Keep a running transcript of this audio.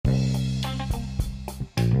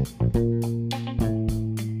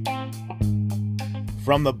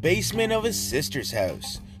From the basement of his sister's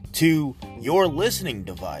house to your listening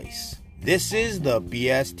device, this is the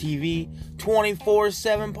BSTV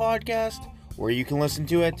 24/7 podcast, where you can listen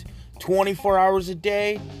to it 24 hours a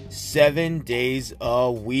day, 7 days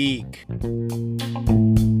a week.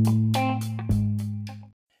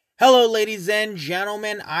 Hello, ladies and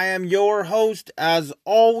gentlemen. I am your host, as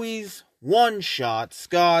always, One Shot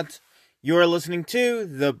Scott. You're listening to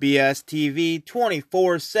the BSTV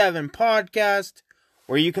 24/7 podcast,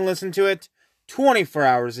 where you can listen to it 24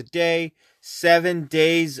 hours a day, 7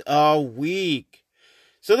 days a week.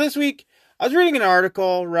 So this week, I was reading an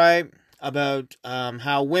article, right, about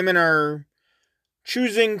how women are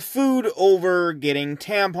choosing food over getting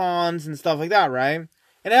tampons and stuff like that, right?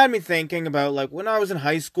 And it had me thinking about, like, when I was in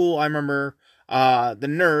high school, I remember the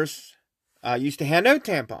nurse used to hand out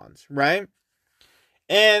tampons, right?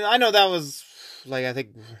 And I know that was, like, I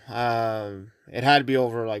think it had to be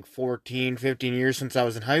over, like, 14, 15 years since I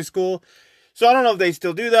was in high school. So I don't know if they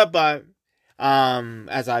still do that, but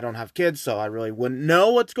as I don't have kids, so I really wouldn't know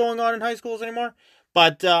what's going on in high schools anymore.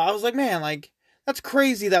 But I was like, man, like, that's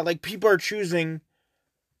crazy that, like, people are choosing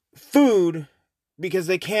food because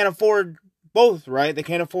they can't afford both, right? They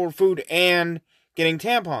can't afford food and getting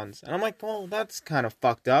tampons. And I'm like, well, that's kind of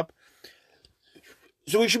fucked up.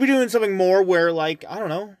 So we should be doing something more where, like, I don't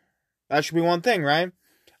know, that should be one thing, right?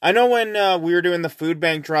 I know when we were doing the food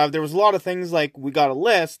bank drive, there was a lot of things, like, we got a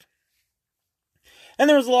list, and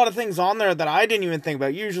there was a lot of things on there that I didn't even think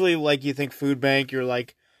about. Usually, like, you think food bank, you're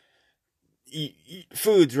like,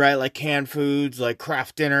 foods, right? Like canned foods, like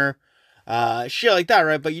Kraft Dinner, shit like that,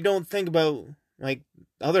 right? But you don't think about, like,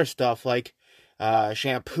 other stuff, like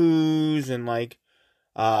shampoos and, like,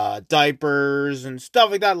 diapers and stuff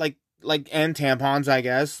like that, like, and tampons, I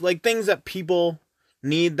guess. Like, things that people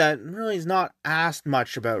need that really is not asked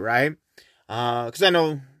much about, right? Because I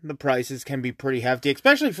know the prices can be pretty hefty,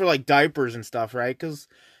 especially for, like, diapers and stuff, right? Because,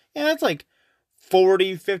 yeah, it's like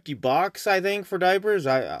 $40-$50, I think, for diapers.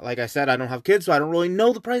 Like I said, I don't have kids, so I don't really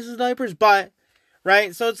know the prices of diapers, but,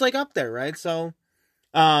 right? So it's, like, up there, right? So,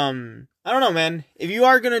 I don't know, man. If you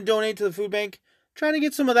are going to donate to the food bank, try to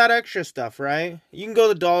get some of that extra stuff, right? You can go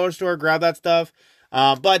to the dollar store, grab that stuff.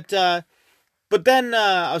 But then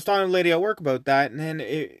I was talking to a lady at work about that, and then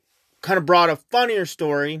it kind of brought a funnier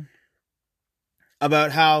story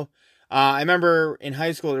about how, I remember in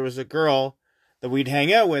high school there was a girl that we'd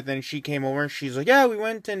hang out with, and she came over, and she's like, yeah, we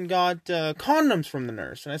went and got condoms from the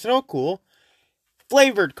nurse. And I said, oh, cool.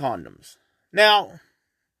 Flavored condoms. Now,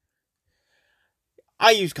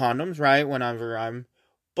 I use condoms, right, whenever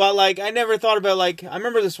but, like, I never thought about, like, I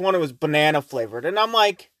remember this one, it was banana flavored, and I'm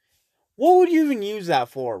like, what would you even use that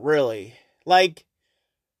for, really? Like,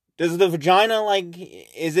 does the vagina, like,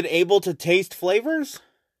 is it able to taste flavors?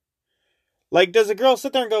 Like, does a girl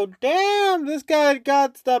sit there and go, damn, this guy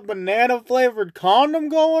got that banana-flavored condom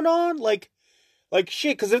going on? Like,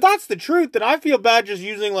 shit, because if that's the truth, then I feel bad just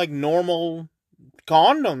using, like, normal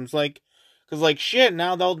condoms, like, because, like, shit,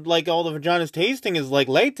 now they'll, like, all the vagina's tasting is, like,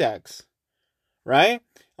 latex, right?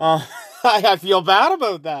 I feel bad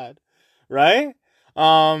about that, right?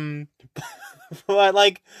 But,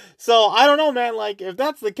 like, so, I don't know, man, like, if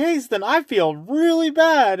that's the case, then I feel really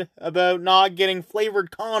bad about not getting flavored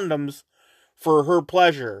condoms for her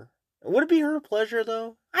pleasure. Would it be her pleasure,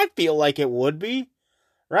 though? I feel like it would be,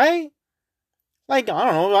 right? Like, I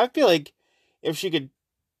don't know, I feel like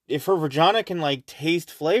if her vagina can, like, taste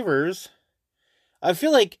flavors, I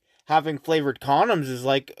feel like having flavored condoms is,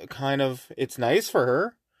 like, kind of, it's nice for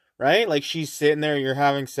her, right? Like, she's sitting there, you're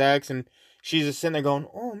having sex, and she's just sitting there going,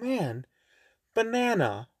 oh, man,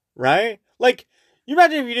 banana, right? Like, you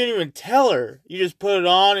imagine if you didn't even tell her. You just put it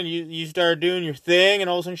on and you started doing your thing, and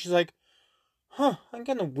all of a sudden she's like, huh, I'm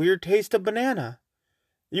getting a weird taste of banana.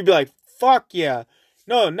 You'd be like, fuck yeah.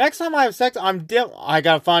 No, next time I have sex, I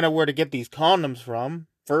gotta find out where to get these condoms from,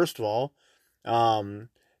 first of all.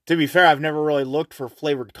 To be fair, I've never really looked for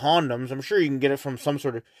flavored condoms. I'm sure you can get it from some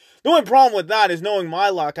sort of... The only problem with that is, knowing my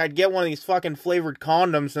luck, I'd get one of these fucking flavored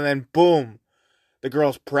condoms, and then boom, the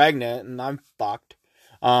girl's pregnant, and I'm fucked.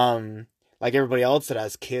 Like everybody else that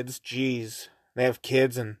has kids, jeez. They have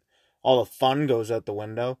kids, and all the fun goes out the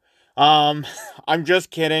window. I'm just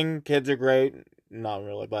kidding. Kids are great. Not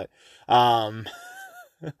really, but,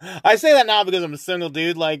 I say that now because I'm a single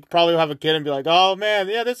dude, like, probably will have a kid and be like, oh man,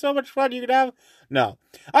 yeah, there's so much fun you could have. No.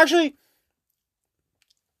 Actually,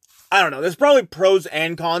 I don't know. There's probably pros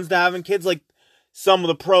and cons to having kids. Like, some of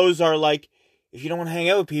the pros are, like, if you don't want to hang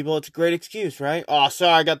out with people, it's a great excuse, right? Oh,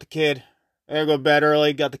 sorry, I got the kid. I gotta go to bed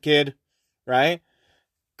early, got the kid, right?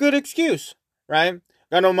 Good excuse, right?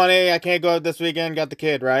 got no money, I can't go out this weekend, got the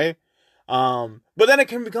kid, right? But then it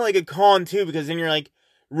can become like a con too, because then you're like,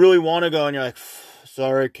 really want to go, and you're like,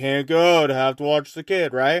 sorry, can't go, I have to watch the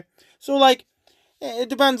kid, right? So like, it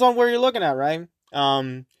depends on where you're looking at, right?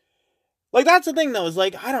 Like that's the thing though, is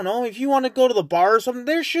like, I don't know, if you want to go to the bar or something,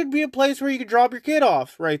 there should be a place where you could drop your kid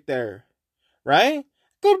off right there, right?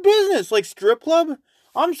 Good business, like strip club.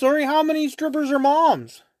 I'm sorry, how many strippers are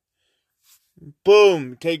moms?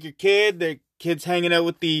 Boom, take your kid, the kid's hanging out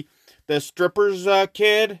with the stripper's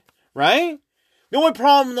kid, right? The only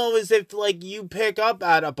problem though is if like you pick up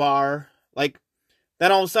at a bar, like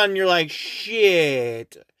then all of a sudden you're like,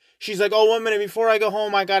 shit. She's like, oh, 1 minute before I go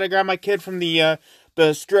home, I gotta grab my kid from the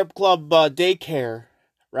strip club daycare,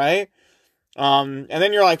 right? And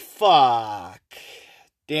then you're like, fuck,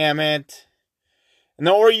 damn it. And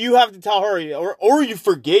then, or you have to tell her, or you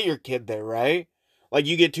forget your kid there, right? Like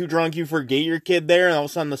you get too drunk, you forget your kid there, and all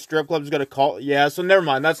of a sudden the strip club's gonna call. Yeah, so never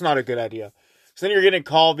mind, that's not a good idea. So then you're getting a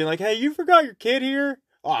call being like, hey, you forgot your kid here?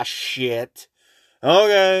 Aw, shit.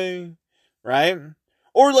 Okay, right?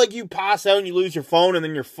 Or like you pass out and you lose your phone, and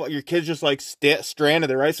then your kid's just like stranded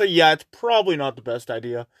there, right? So yeah, it's probably not the best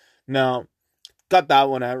idea. No, cut that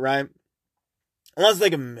one out, right? Unless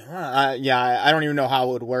like I don't even know how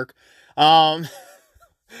it would work.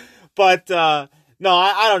 But no,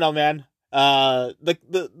 I don't know, man.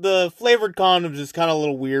 The flavored condoms is kind of a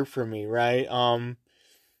little weird for me, right?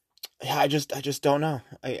 Yeah, I just don't know.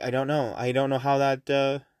 I don't know. I don't know how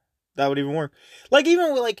that would even work. Like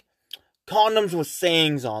even with like condoms with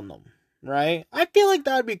sayings on them, right? I feel like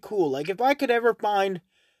that'd be cool. Like if I could ever find,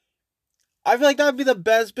 I feel like that'd be the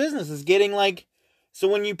best business, is getting like, so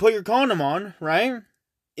when you put your condom on, right?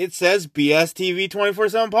 It says BSTV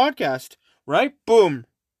 24/7 podcast, right? Boom,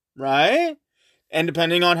 right? And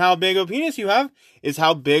depending on how big of a penis you have, is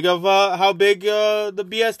how big the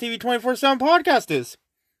BSTV 24/7 podcast is,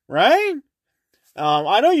 right?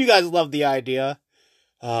 I know you guys love the idea.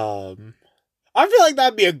 I feel like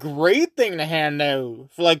that'd be a great thing to hand out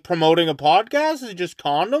for like promoting a podcast, is just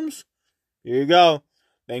condoms. Here you go.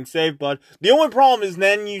 Thanks, safe, bud. The only problem is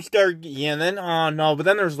then you start, but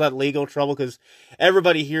then there's that legal trouble, because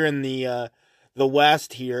everybody here in the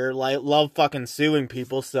West here love fucking suing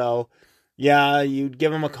people. So yeah, you'd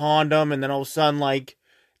give them a condom, and then all of a sudden like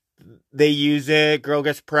they use it, girl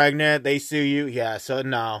gets pregnant, they sue you. Yeah, so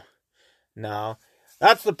no.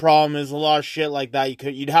 That's the problem, is a lot of shit like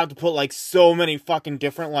that. You'd have to put like so many fucking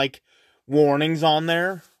different like warnings on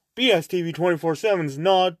there. BSTV 24/7 is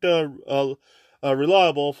not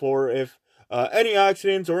reliable for if any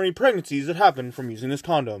accidents or any pregnancies that happen from using this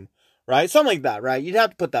condom, right? Something like that, right? You'd have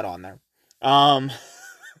to put that on there. I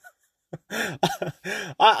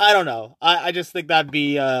don't know. I just think that'd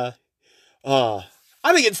be I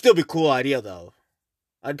think it'd still be a cool idea though.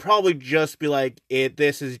 I'd probably just be like,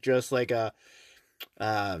 this is just like a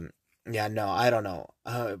I don't know.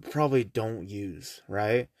 Probably don't use,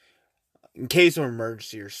 right? In case of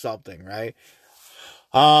emergency or something, right?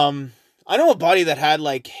 I know a buddy that had it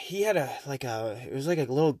was like a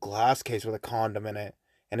little glass case with a condom in it,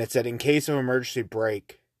 and it said, in case of emergency,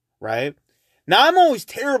 break, right? Now I'm always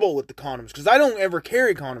terrible with the condoms, because I don't ever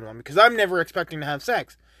carry condoms on me, because I'm never expecting to have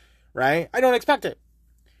sex, right? I don't expect it.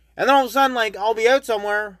 And then all of a sudden, like, I'll be out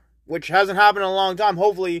somewhere, which hasn't happened in a long time,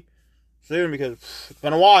 hopefully soon, because it's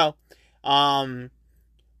been a while.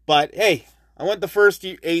 But hey, I went the first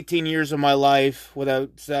 18 years of my life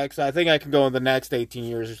without sex. I think I can go in the next 18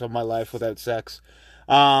 years of my life without sex.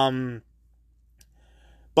 But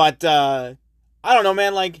I don't know,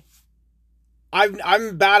 man. Like,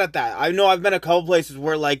 I'm bad at that. I know I've been a couple places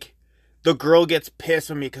where like the girl gets pissed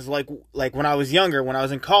with me, because like when I was younger, when I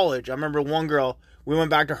was in college, I remember one girl, we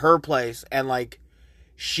went back to her place, and like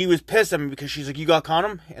she was pissed at me because she's like, you got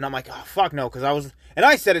condom? And I'm like, oh fuck no, because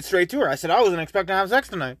I said it straight to her. I said I wasn't expecting to have sex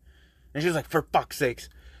tonight. And she was like, for fuck's sakes.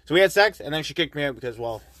 So we had sex, and then she kicked me out because,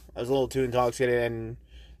 well, I was a little too intoxicated, and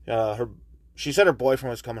she said her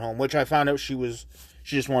boyfriend was coming home, which I found out she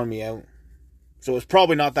just wanted me out. So it was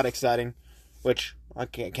probably not that exciting, which I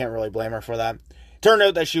can't really blame her for that. Turned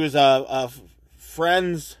out that she was a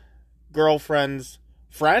friend's girlfriend's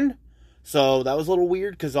friend. So that was a little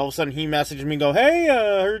weird, because all of a sudden he messaged me and go, hey,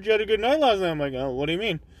 I heard you had a good night last night. I'm like, oh, what do you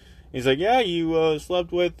mean? He's like, yeah, you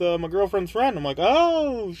slept with my girlfriend's friend. I'm like,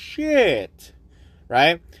 oh, shit.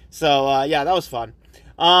 Right? So, yeah, that was fun.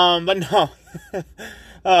 But no.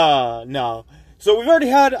 No. So we've already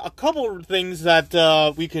had a couple of things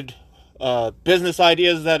that we could, business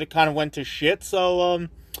ideas that it kind of went to shit. So,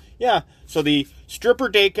 yeah. So the stripper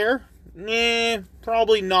daycare,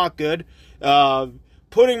 probably not good.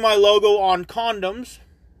 Putting my logo on condoms,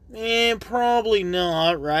 probably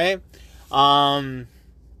not, right?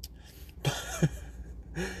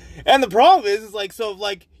 And the problem is like, so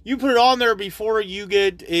like you put it on there before you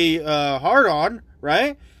get a hard on,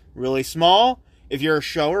 right? Really small if you're a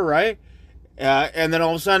shower, right? And then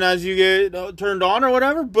all of a sudden, as you get turned on or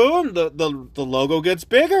whatever, boom, the logo gets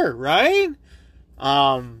bigger, right?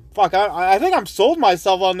 Fuck, I think I'm sold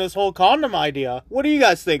myself on this whole condom idea. What do you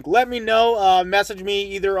guys think? Let me know. Message me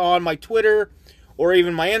either on my Twitter or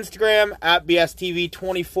even my Instagram at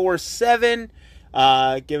BSTV247.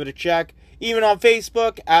 Give it a check. Even on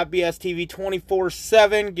Facebook at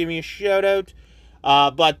BSTV247. Give me a shout out.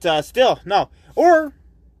 But still, no. Or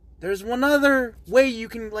there's one other way you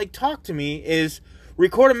can like talk to me is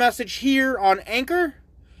record a message here on Anchor,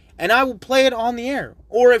 and I will play it on the air.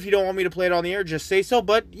 Or if you don't want me to play it on the air, just say so.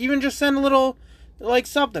 But even just send a little, like,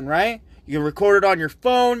 something, right? You can record it on your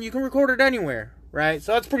phone. You can record it anywhere, right?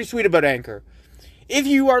 So that's pretty sweet about Anchor. If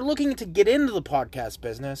you are looking to get into the podcast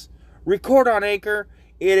business, record on Anchor.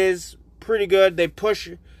 It is pretty good. They push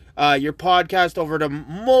your podcast over to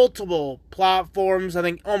multiple platforms. I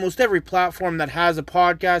think almost every platform that has a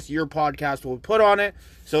podcast, your podcast will put on it.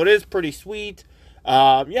 So it is pretty sweet.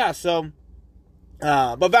 But back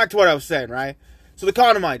to what I was saying, right? So the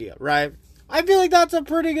condom idea, right? I feel like that's a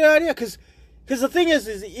pretty good idea, because the thing is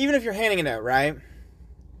even if you're handing it out, right?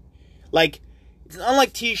 Like,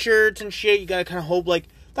 unlike t-shirts and shit, you gotta kind of hope, like,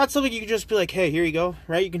 that's something you can just be like, hey, here you go,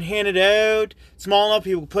 right? You can hand it out, small enough,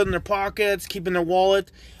 people put it in their pockets, keep in their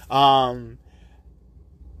wallet. I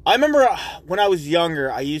remember when I was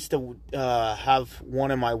younger, I used to have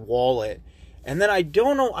one in my wallet. And then I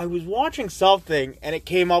don't know, I was watching something, and it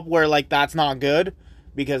came up where, like, that's not good,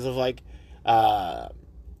 because of, like, I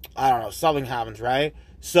don't know, something happens, right?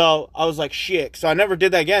 So, I was like, shit, so I never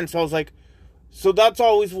did that again, so I was like, so that's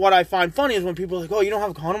always what I find funny, is when people are like, oh, you don't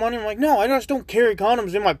have a condom on you? I'm like, no, I just don't carry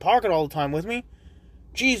condoms in my pocket all the time with me.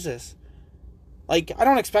 Jesus. Like, I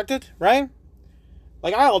don't expect it, right?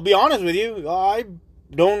 Like, I'll be honest with you, I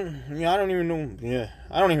don't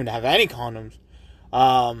even have any condoms.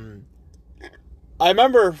 I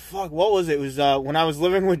remember, what was it? It was when I was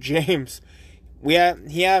living with James. He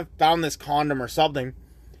had found this condom or something.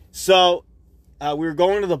 So, we were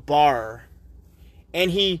going to the bar,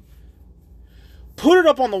 and he put it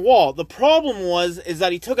up on the wall. The problem is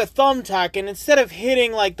that he took a thumbtack, and instead of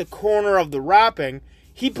hitting, like, the corner of the wrapping,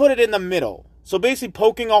 he put it in the middle. So, basically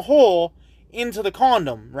poking a hole into the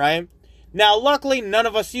condom, right? Now, luckily, none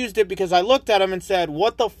of us used it, because I looked at him and said,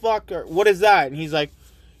 what the fuck, or what is that? And he's like,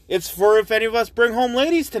 it's for if any of us bring home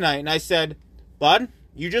ladies tonight. And I said, bud,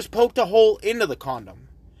 you just poked a hole into the condom.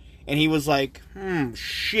 And he was like,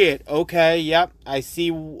 shit, okay, yep, I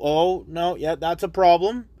see, oh, no, yeah, that's a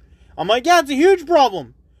problem. I'm like, yeah, it's a huge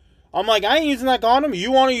problem. I'm like, I ain't using that condom.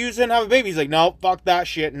 You want to use it and have a baby? He's like, nope, fuck that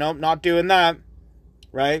shit, nope, not doing that,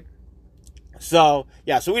 right? So,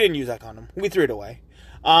 yeah, so we didn't use that condom. We threw it away.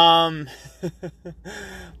 No,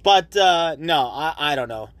 I don't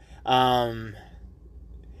know.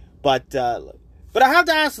 But I have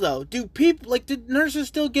to ask, though, did nurses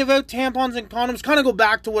still give out tampons and condoms? Kind of go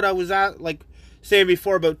back to what I was saying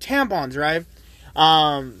before about tampons, right?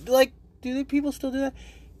 Do people still do that?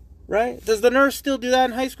 Right? Does the nurse still do that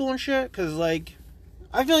in high school and shit? Because, like,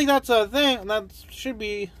 I feel like that's a thing. That should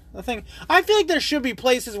be a thing. I feel like there should be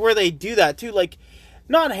places where they do that, too. Like,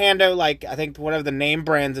 not hand out, like, I think whatever the name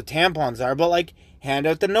brands of tampons are, but, like, hand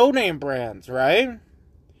out the no-name brands, right?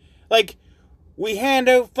 Like, we hand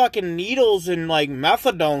out fucking needles and, like,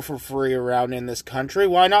 methadone for free around in this country.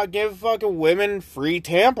 Why not give fucking women free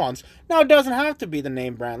tampons? Now, it doesn't have to be the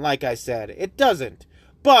name brand, like I said. It doesn't.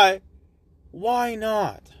 But, why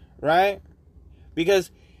not? Right?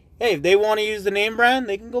 Because, hey, if they want to use the name brand,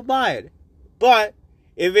 they can go buy it. But,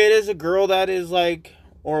 if it is a girl that is, like,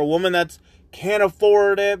 or a woman that can't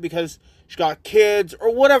afford it because she's got kids,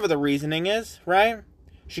 or whatever the reasoning is, right?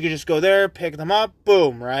 She could just go there, pick them up,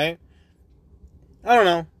 boom, right? I don't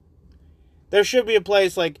know. There should be a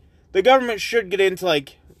place, like, the government should get into,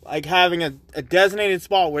 like having a designated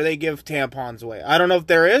spot where they give tampons away. I don't know if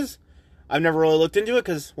there is. I've never really looked into it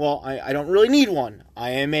because, well, I don't really need one.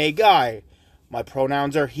 I am a guy. My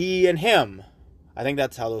pronouns are he and him. I think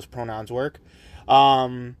that's how those pronouns work.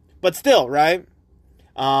 But still, right?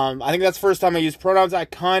 I think that's the first time I used pronouns. I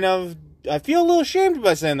feel a little ashamed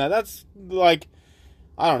by saying that. That's, like,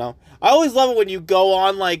 I don't know. I always love it when you go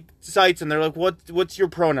on, like, sites and they're like, what's your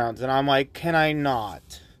pronouns? And I'm like, can I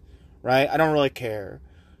not? Right? I don't really care.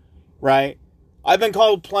 Right? I've been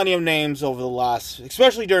called plenty of names over the last,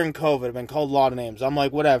 especially during COVID, I've been called a lot of names. I'm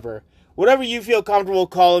like, whatever. Whatever you feel comfortable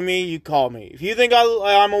calling me, you call me. If you think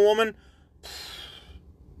I'm a woman,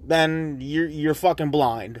 then you're fucking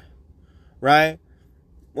blind. Right?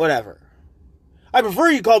 Whatever. I prefer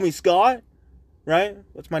you call me Scott. right?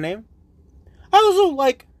 That's my name. I also,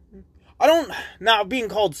 like, I don't, now being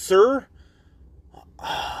called sir,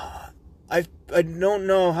 I don't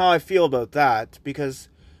know how I feel about that, because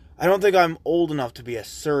I don't think I'm old enough to be a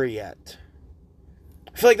sir yet.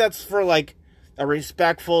 I feel like that's for, like, a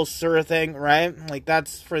respectful sir thing, right? Like,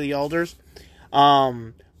 that's for the elders.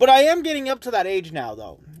 But I am getting up to that age now,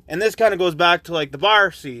 though. And this kind of goes back to, like, the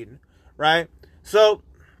bar scene, right? So,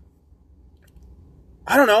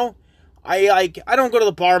 I don't know. I don't go to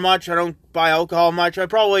the bar much. I don't buy alcohol much. I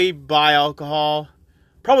probably buy alcohol.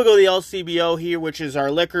 Probably go to the LCBO here, which is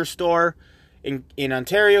our liquor store in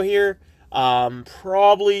Ontario here.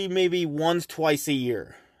 Probably maybe once, twice a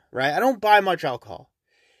year, right? I don't buy much alcohol.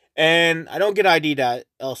 And I don't get ID'd at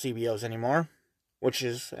LCBOs anymore, which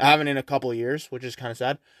is, I haven't in a couple of years, which is kind of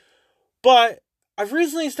sad. But I've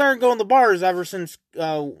recently started going to bars ever since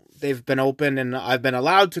they've been open and I've been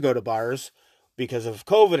allowed to go to bars because of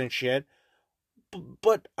COVID and shit.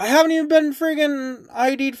 But I haven't even been friggin'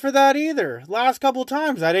 ID'd for that either. Last couple of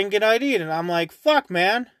times I didn't get ID'd and I'm like, fuck,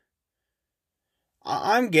 man.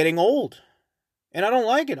 I'm getting old. And I don't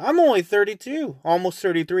like it. I'm only 32, almost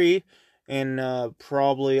 33 in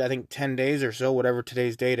probably, I think, 10 days or so, whatever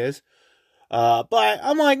today's date is. But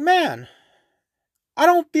I'm like, man, I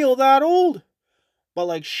don't feel that old. But,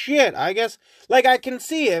 like, shit, I guess, like, I can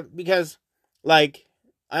see it because, like,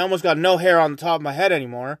 I almost got no hair on the top of my head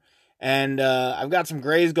anymore. And I've got some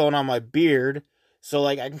grays going on my beard. So,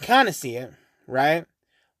 like, I can kind of see it, right?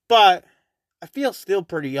 But I feel still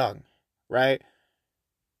pretty young, right?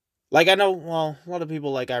 Like, I know, well, a lot of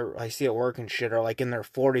people, like, I see at work and shit are, like, in their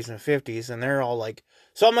 40s and 50s. And they're all, like,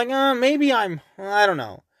 so I'm like, maybe I don't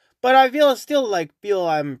know. But I feel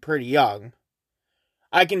I'm pretty young.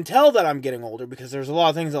 I can tell that I'm getting older because there's a lot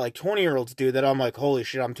of things that, like, 20-year-olds do that I'm like, holy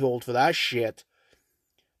shit, I'm too old for that shit.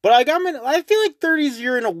 But, like, I feel like 30s,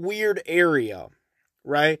 you're in a weird area,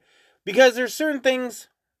 right? Because there's certain things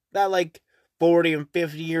that, like, 40 and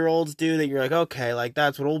 50-year-olds do that you're like, okay, like,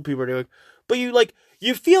 that's what old people are doing. But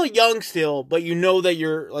you feel young still, but you know that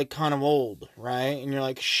you're, like, kind of old, right? And you're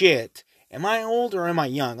like, shit, am I old or am I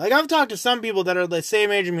young? Like, I've talked to some people that are the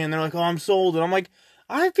same age as me, and they're like, oh, I'm so old. And I'm like,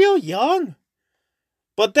 I feel young.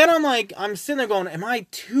 But then I'm sitting there going, am I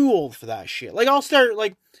too old for that shit? Like, I'll start,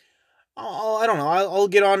 like, I don't know, I'll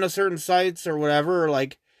get onto certain sites or whatever,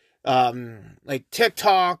 like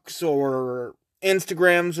TikToks or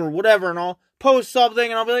Instagrams or whatever, and I'll post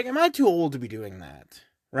something, and I'll be like, am I too old to be doing that?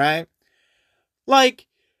 Right? Like,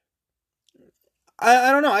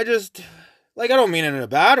 I don't know, I just, like, I don't mean it in a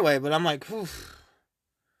bad way, but I'm like, oof.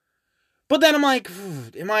 But then I'm like,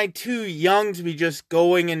 am I too young to be just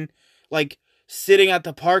going and, like, sitting at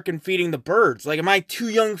the park and feeding the birds? Like, am I too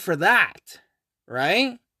young for that?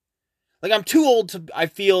 Right? Like, I'm too old I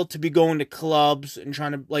feel, to be going to clubs and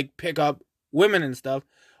trying to, like, pick up women and stuff.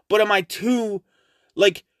 But am I too,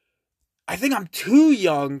 like, I think I'm too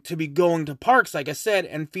young to be going to parks, like I said,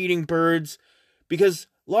 and feeding birds. Because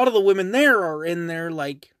a lot of the women there are in there,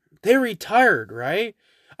 like, they're retired, right?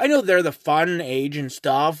 I know they're the fun age and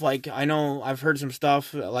stuff. Like, I know I've heard some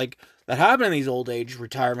stuff, like, that happen in these old age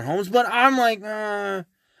retirement homes. But I'm like, I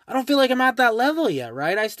don't feel like I'm at that level yet,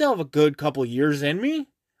 right? I still have a good couple years in me,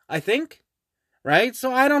 I think. Right?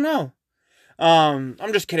 So I don't know. I'm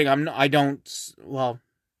just kidding. Well,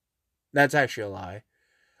 that's actually a lie.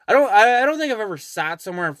 I don't think I've ever sat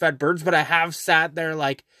somewhere and fed birds, but I have sat there,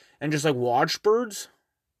 like, and just, like, watched birds.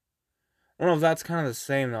 I don't know if that's kind of the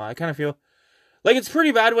same, though. I kind of feel like it's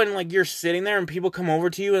pretty bad when, like, you're sitting there and people come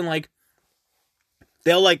over to you and, like,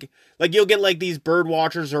 they'll, like, you'll get, like, these bird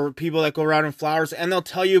watchers or people that go around in flowers, and they'll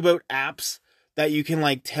tell you about apps that you can,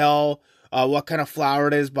 like, tell what kind of flower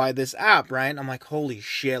it is by this app, right? And I'm like, holy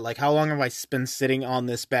shit, like, how long have I been sitting on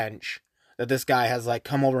this bench that this guy has, like,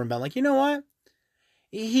 come over and been like, you know what?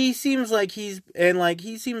 He seems like he's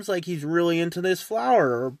really into this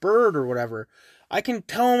flower or bird or whatever. I can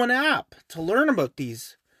tell him an app to learn about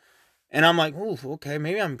these. And I'm like, ooh, okay,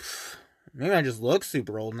 maybe I just look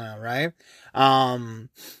super old now, right?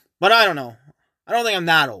 But I don't know. I don't think I'm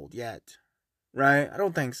that old yet, right? I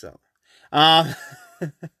don't think so. That's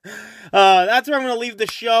where I'm going to leave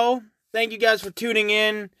the show. Thank you guys for tuning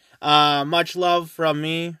in. Much love from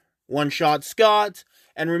me, One Shot Scott.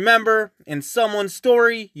 And remember, in someone's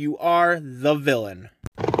story, you are the villain.